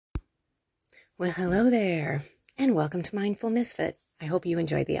Well, hello there, and welcome to Mindful Misfit. I hope you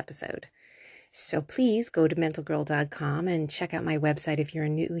enjoyed the episode. So please go to mentalgirl.com and check out my website if you're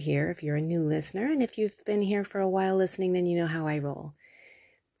new here, if you're a new listener, and if you've been here for a while listening, then you know how I roll.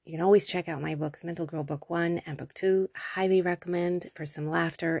 You can always check out my books, Mental Girl Book 1 and Book 2. Highly recommend for some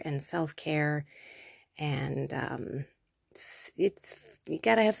laughter and self-care, and it's you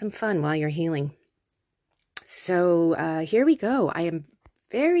gotta have some fun while you're healing. So here we go. I am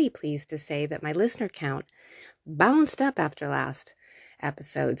very pleased to say that my listener count bounced up after last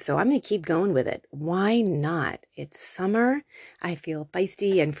episode, so I'm going to keep going with it. Why not? It's summer. I feel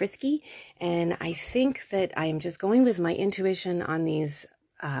feisty and frisky, and I think that I am just going with my intuition on these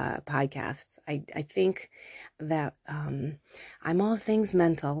podcasts. I think that I'm all things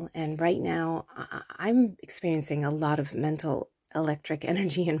mental, and right now I'm experiencing a lot of mental electric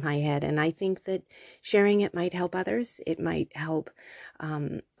energy in my head, and I think that sharing it might help others. It might help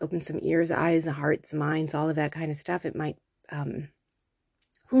open some ears, eyes, hearts, minds, all of that kind of stuff. It might,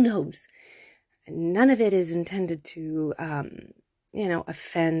 who knows? None of it is intended to,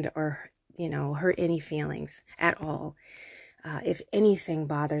 offend or, hurt any feelings at all. If anything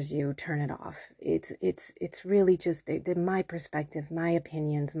bothers you, turn it off. It's really just my perspective, my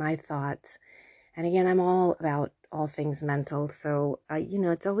opinions, my thoughts. And again, I'm all about all things mental. So,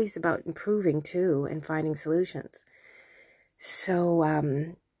 it's always about improving too and finding solutions.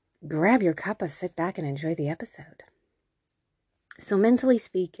 So, grab your cuppa, sit back and enjoy the episode. So mentally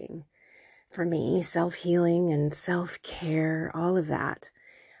speaking, for me, self-healing and self-care, all of that,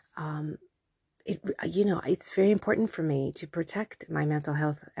 it's very important for me to protect my mental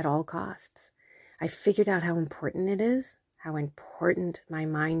health at all costs. I figured out how important it is, how important my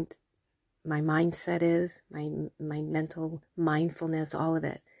mindset is, my mental mindfulness, all of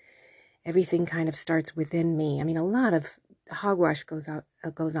it. Everything kind of starts within me. I mean, a lot of hogwash goes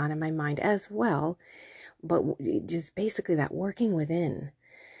on in my mind as well, but just basically that working within,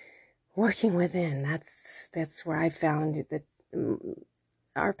 that's where I found that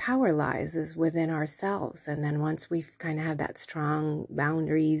our power lies, is within ourselves. And then once we've kind of have that strong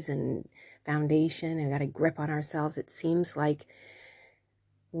boundaries and foundation and got a grip on ourselves, it seems like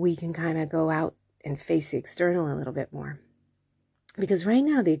we can kind of go out and face the external a little bit more. Because right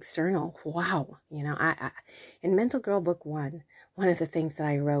now, the external, wow, I in Mental Girl Book 1, one of the things that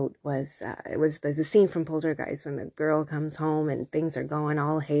I wrote was, it was the scene from Poltergeist when the girl comes home and things are going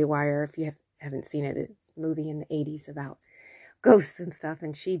all haywire. If you haven't seen it, a movie in the 80s about ghosts and stuff,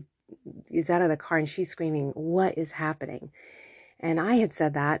 and she is out of the car and she's screaming, "What is happening?" And I had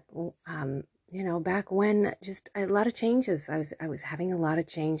said that, back when just a lot of changes. I was having a lot of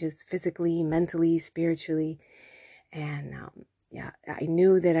changes physically, mentally, spiritually, and I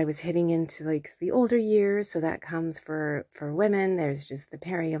knew that I was heading into like the older years. So that comes for women. There's just the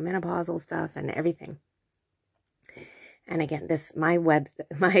perimenopausal stuff and everything. And again, my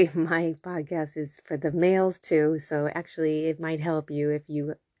podcast is for the males too. So actually it might help you if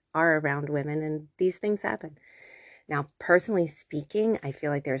you are around women and these things happen. Now, personally speaking, I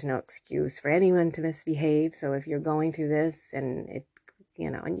feel like there's no excuse for anyone to misbehave. So if you're going through this and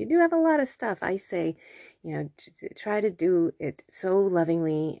and you do have a lot of stuff, I say, to try to do it so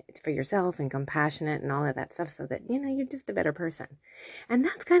lovingly for yourself and compassionate and all of that stuff so that, you're just a better person. And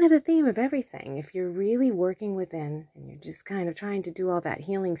that's kind of the theme of everything. If you're really working within and you're just kind of trying to do all that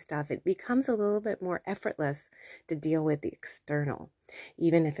healing stuff, it becomes a little bit more effortless to deal with the external,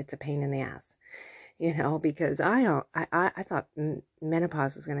 even if it's a pain in the ass. Because I thought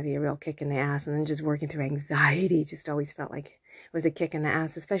menopause was going to be a real kick in the ass, and then just working through anxiety just always felt like it was a kick in the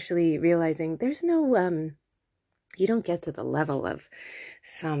ass, especially realizing there's no, you don't get to the level of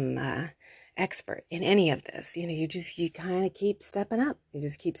some expert in any of this. You kind of keep stepping up. You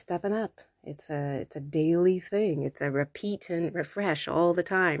just keep stepping up. It's a daily thing. It's a repeat and refresh all the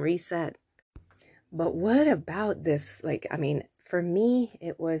time, reset. But what about this? For me,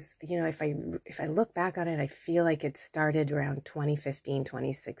 it was, if I look back on it, I feel like it started around 2015,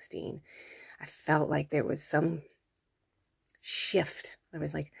 2016. I felt like there was some shift. I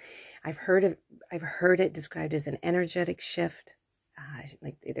was like, I've heard it described as an energetic shift.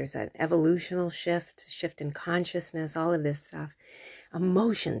 Like there's an evolutional shift in consciousness, all of this stuff.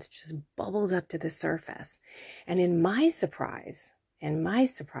 Emotions just bubbled up to the surface. And in my surprise,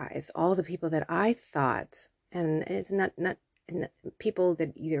 all the people that I thought, and it's not people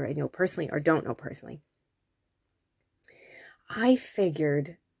that either I know personally or don't know personally, I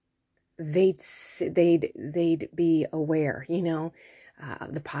figured they'd be aware,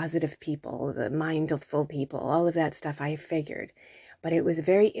 the positive people, the mindful people, all of that stuff I figured. But it was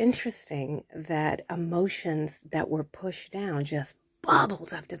very interesting that emotions that were pushed down just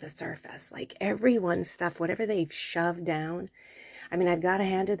bubbles up to the surface. Like everyone's stuff, whatever they've shoved down. I mean, I've got to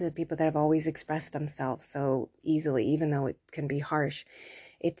hand it to the people that have always expressed themselves so easily, even though it can be harsh.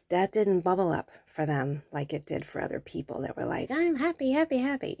 That didn't bubble up for them like it did for other people that were like, I'm happy, happy,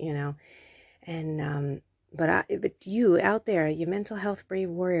 happy, And but you out there, you mental health brave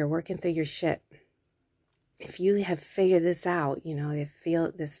warrior working through your shit, if you have figured this out, you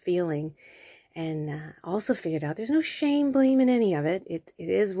feel this feeling, and also figured out there's no shame, blame in any of it. It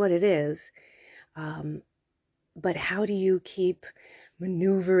is what it is. But how do you keep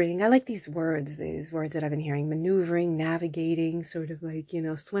maneuvering? I like these words that I've been hearing: maneuvering, navigating, sort of like,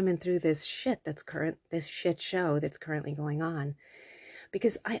 swimming through this shit show that's currently going on.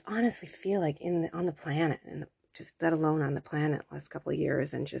 Because I honestly feel like on the planet, and just let alone on the planet last couple of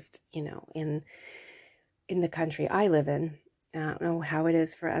years, and just, in the country I live in, I don't know how it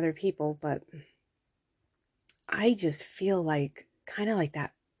is for other people, but I just feel like kind of like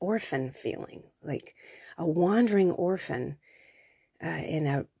that orphan feeling, like a wandering orphan in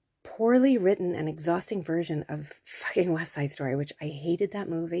a poorly written and exhausting version of fucking West Side Story, which I hated that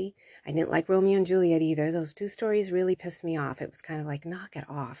movie. I didn't like Romeo and Juliet either. Those two stories really pissed me off. It was kind of like, knock it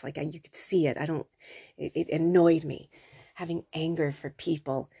off. Like you could see it. It annoyed me, having anger for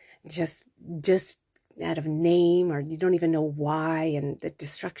people just out of name, or you don't even know why, and the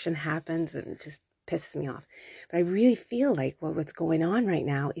destruction happens and it just pisses me off. But I really feel like what's going on right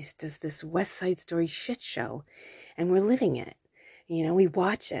now is just this West Side Story shit show, and we're living it. We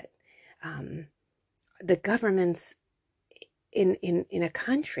watch it. The governments in a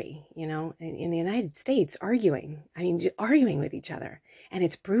country, in the United States, arguing with each other, and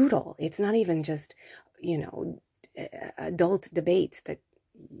it's brutal. It's not even just, adult debates that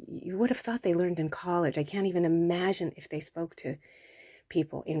you would have thought they learned in college. I can't even imagine if they spoke to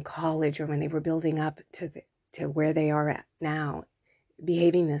people in college or when they were building up to where they are at now,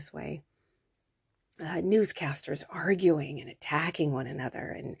 behaving this way. Newscasters arguing and attacking one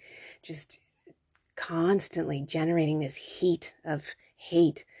another, and just constantly generating this heat of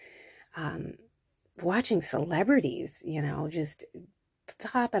hate. Watching celebrities, just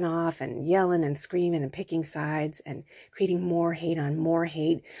popping off and yelling and screaming and picking sides and creating more hate on more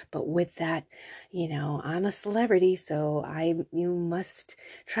hate. But with that, I'm a celebrity, so you must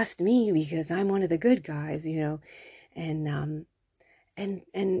trust me because I'm one of the good guys, and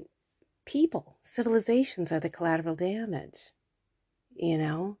people, civilizations are the collateral damage,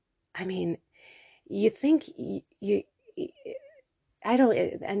 I mean, you think I don't,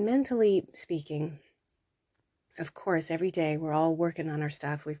 and mentally speaking, of course, every day we're all working on our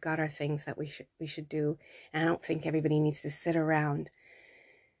stuff. We've got our things that we should do. And I don't think everybody needs to sit around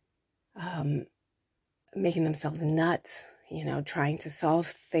making themselves nuts, trying to solve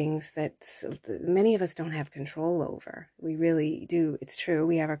things that many of us don't have control over. We really do. It's true.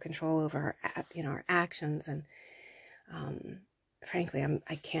 We have our control over our actions. And frankly, I'm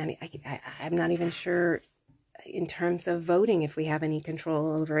not even sure in terms of voting if we have any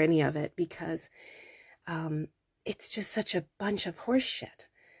control over any of it, because it's just such a bunch of horse shit.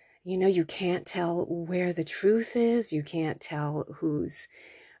 You can't tell where the truth is. You can't tell who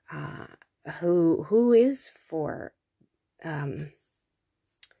is for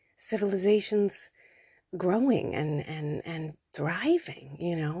civilizations growing and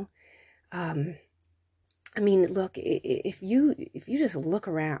thriving. I mean, look, if you just look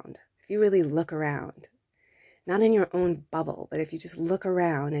around, if you really look around, not in your own bubble, but if you just look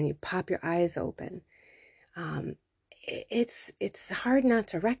around and you pop your eyes open, it's hard not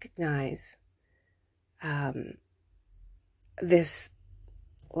to recognize this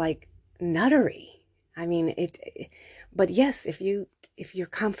like nuttery. I mean, but yes, if you're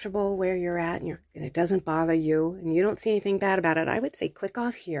comfortable where you're at and it doesn't bother you and you don't see anything bad about it, I would say click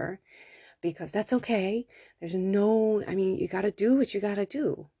off here, because that's okay. I mean, you got to do what you got to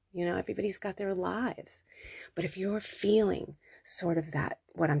do. Everybody's got their lives. But if you're feeling sort of that,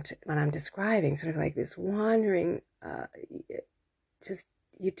 what I'm describing, sort of like this wandering, it's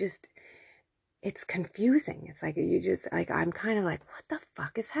confusing. It's like, I'm kind of like, what the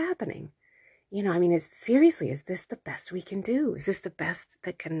fuck is happening? I mean, seriously, is this the best we can do? Is this the best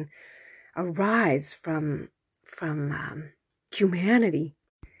that can arise from humanity?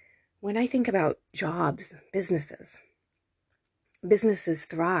 When I think about jobs, businesses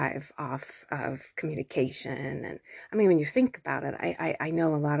thrive off of communication. And I mean, when you think about it, I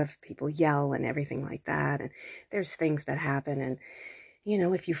know a lot of people yell and everything like that. And there's things that happen. And,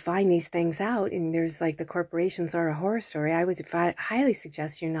 if you find these things out and there's like the corporations are a horror story, I would highly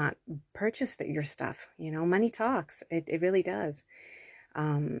suggest you not purchase your stuff. Money talks. It really does.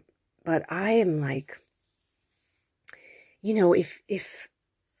 But I am like, if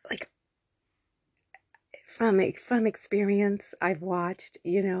like from experience, I've watched,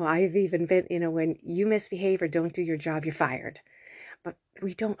 I've even been, when you misbehave or don't do your job, you're fired. But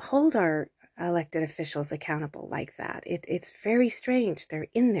we don't hold our elected officials accountable like that. It's very strange. They're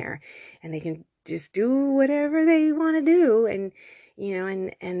in there and they can just do whatever they want to do. And,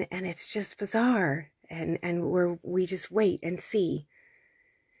 and it's just bizarre. And we just wait and see.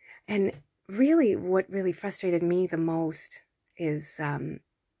 And really, what really frustrated me the most is,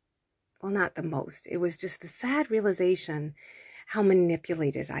 well, not the most, it was just the sad realization how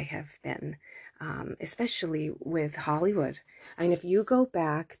manipulated I have been, especially with Hollywood. I mean, if you go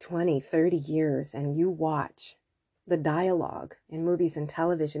back 20, 30 years and you watch the dialogue in movies and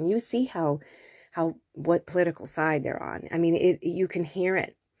television, you see what political side they're on. I mean, you can hear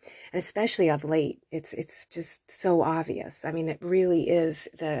it. And especially of late, it's just so obvious. I mean, it really is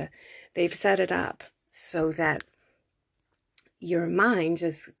they've set it up so that your mind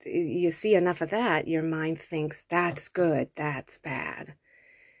you see enough of that, your mind thinks that's good, that's bad.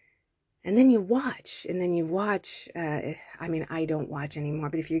 And then you watch, I mean, I don't watch anymore,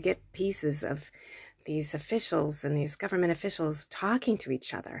 but if you get pieces of these officials and these government officials talking to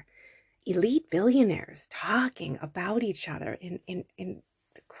each other, elite billionaires talking about each other in the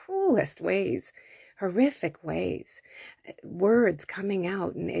cruelest ways, horrific ways, words coming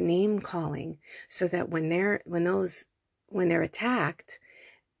out and name calling, so that when they're attacked,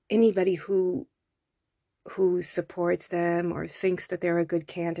 anybody who supports them or thinks that they're a good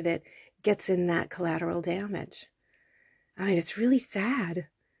candidate gets in that collateral damage. I mean, it's really sad.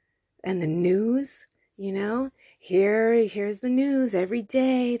 And the news, here's the news every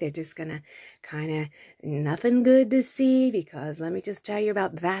day. They're just gonna kind of nothing good to see, because let me just tell you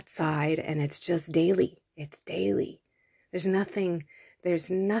about that side. And it's just daily. It's daily. There's nothing, they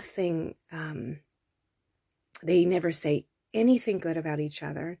never say anything good about each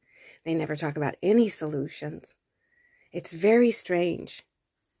other. They never talk about any solutions. It's very strange.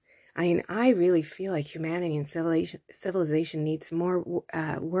 I mean, I really feel like humanity and civilization needs more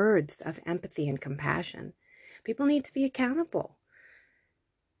words of empathy and compassion. People need to be accountable.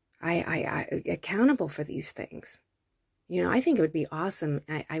 Accountable for these things. I think it would be awesome.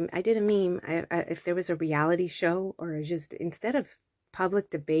 I did a meme. If there was a reality show, or just instead of public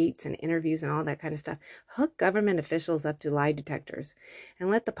debates and interviews and all that kind of stuff, hook government officials up to lie detectors and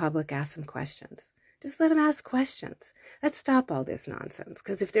let the public ask them questions. Just let them ask questions. Let's stop all this nonsense.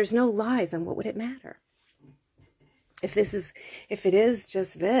 Because if there's no lies, then what would it matter? If it is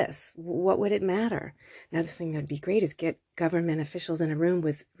just this, what would it matter? Another thing that'd be great is get government officials in a room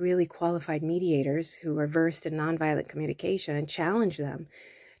with really qualified mediators who are versed in nonviolent communication and challenge them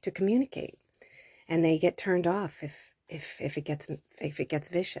to communicate. And they get turned off if it gets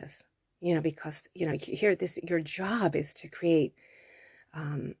vicious. Because your job is to create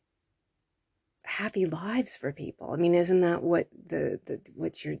happy lives for people. I mean, isn't that what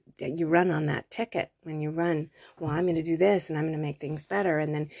you run on that ticket when you run? Well, I'm going to do this and I'm going to make things better.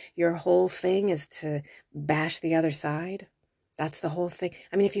 And then your whole thing is to bash the other side. That's the whole thing.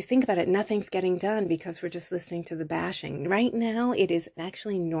 I mean, if you think about it, nothing's getting done because we're just listening to the bashing. Right now, it is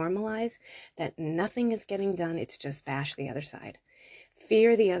actually normalized that nothing is getting done. It's just bash the other side.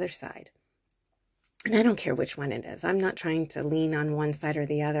 Fear the other side. And I don't care which one it is. I'm not trying to lean on one side or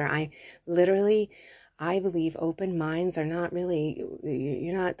the other. I believe open minds are not really,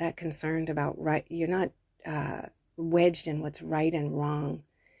 you're not that concerned about right. You're not wedged in what's right and wrong.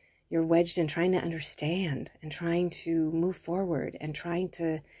 You're wedged in trying to understand and trying to move forward and trying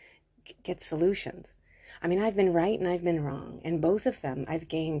to get solutions. I mean, I've been right and I've been wrong. And both of them, I've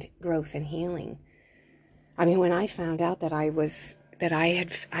gained growth and healing. I mean, when I found out that I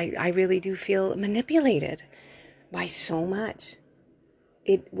really do feel manipulated by so much.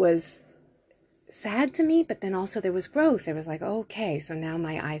 It was sad to me, but then also there was growth. It was like, okay, so now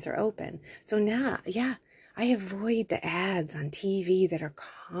my eyes are open. So now, yeah, I avoid the ads on TV that are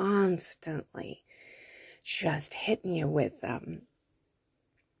constantly just hitting you with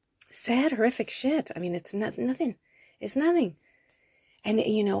sad, horrific shit. I mean, it's nothing. It's nothing. And,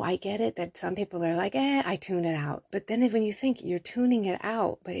 I get it that some people are like, I tune it out. But then when you think you're tuning it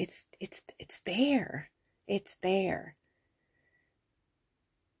out, but it's there. It's there.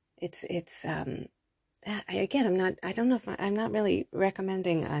 Again, I'm not really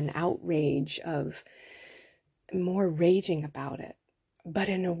recommending an outrage of more raging about it, but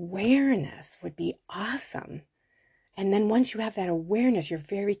an awareness would be awesome. And then once you have that awareness, you're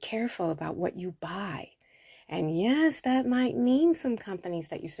very careful about what you buy. And yes, that might mean some companies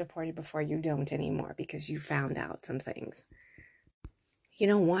that you supported before you don't anymore because you found out some things. You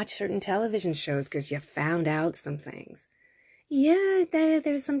don't watch certain television shows because you found out some things. Yeah,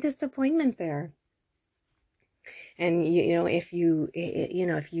 there's some disappointment there. And if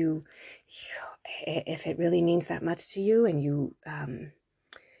if it really means that much to you, and you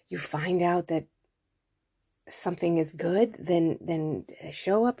find out that something is good, then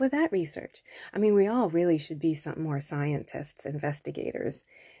show up with that research. I mean, we all really should be some more scientists, investigators,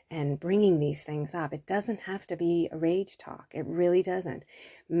 and bringing these things up. It doesn't have to be a rage talk. It really doesn't.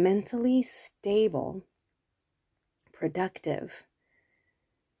 Mentally stable, productive,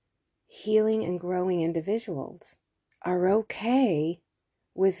 healing and growing individuals are okay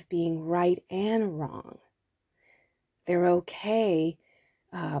with being right and wrong. They're okay.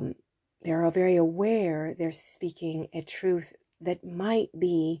 Um, they're very aware they're speaking a truth that might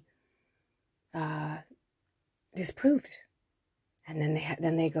be disproved. And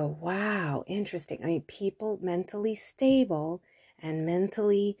then they go, wow, interesting. I mean, people mentally stable and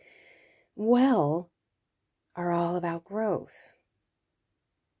mentally well are all about growth.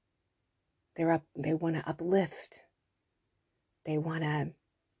 They want to uplift. They want to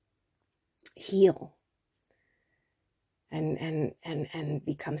heal and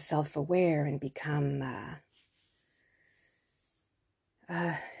become self-aware and become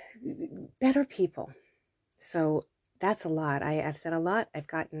better people. So that's a lot. I've said a lot. I've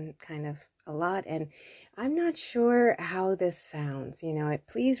gotten kind of a lot, and I'm not sure how this sounds.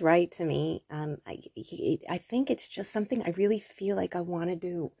 Please write to me. I think it's just something I really feel like I want to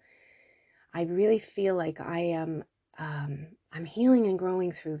do. I really feel like I am. I'm healing and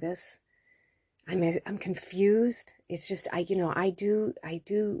growing through this. I'm confused. It's just I'm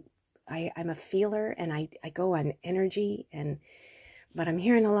a feeler, and I go on energy, but I'm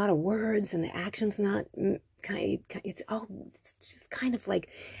hearing a lot of words, and the action's not it's just kind of like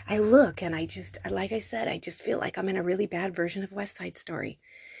I look, and like I said, I just feel like I'm in a really bad version of West Side Story.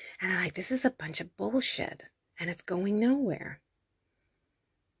 And I'm like, this is a bunch of bullshit, and it's going nowhere.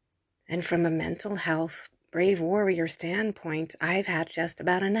 And from a mental health brave warrior standpoint, I've had just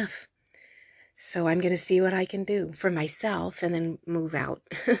about enough. So I'm going to see what I can do for myself and then move out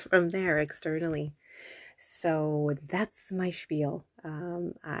from there externally. So that's my spiel.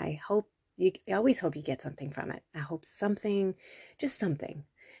 I always hope you get something from it. I hope something, just something.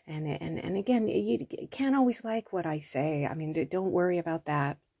 And again, you can't always like what I say. I mean, don't worry about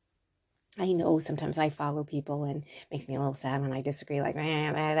that. I know sometimes I follow people, and it makes me a little sad when I disagree, like,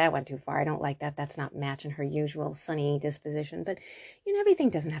 that went too far. I don't like that. That's not matching her usual sunny disposition. But, everything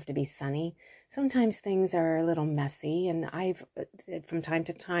doesn't have to be sunny. Sometimes things are a little messy, and from time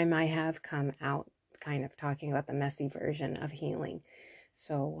to time, I have come out kind of talking about the messy version of healing.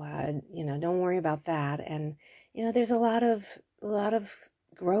 So, don't worry about that. And, there's a lot of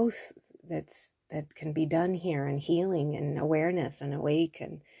growth that can be done here, and healing and awareness and awake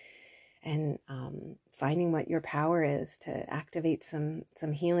and finding what your power is to activate some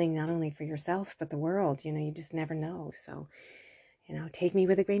healing, not only for yourself but the world. You just never know. So take me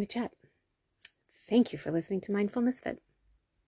with a grain of chat. Thank you for listening to Mindful Misfit.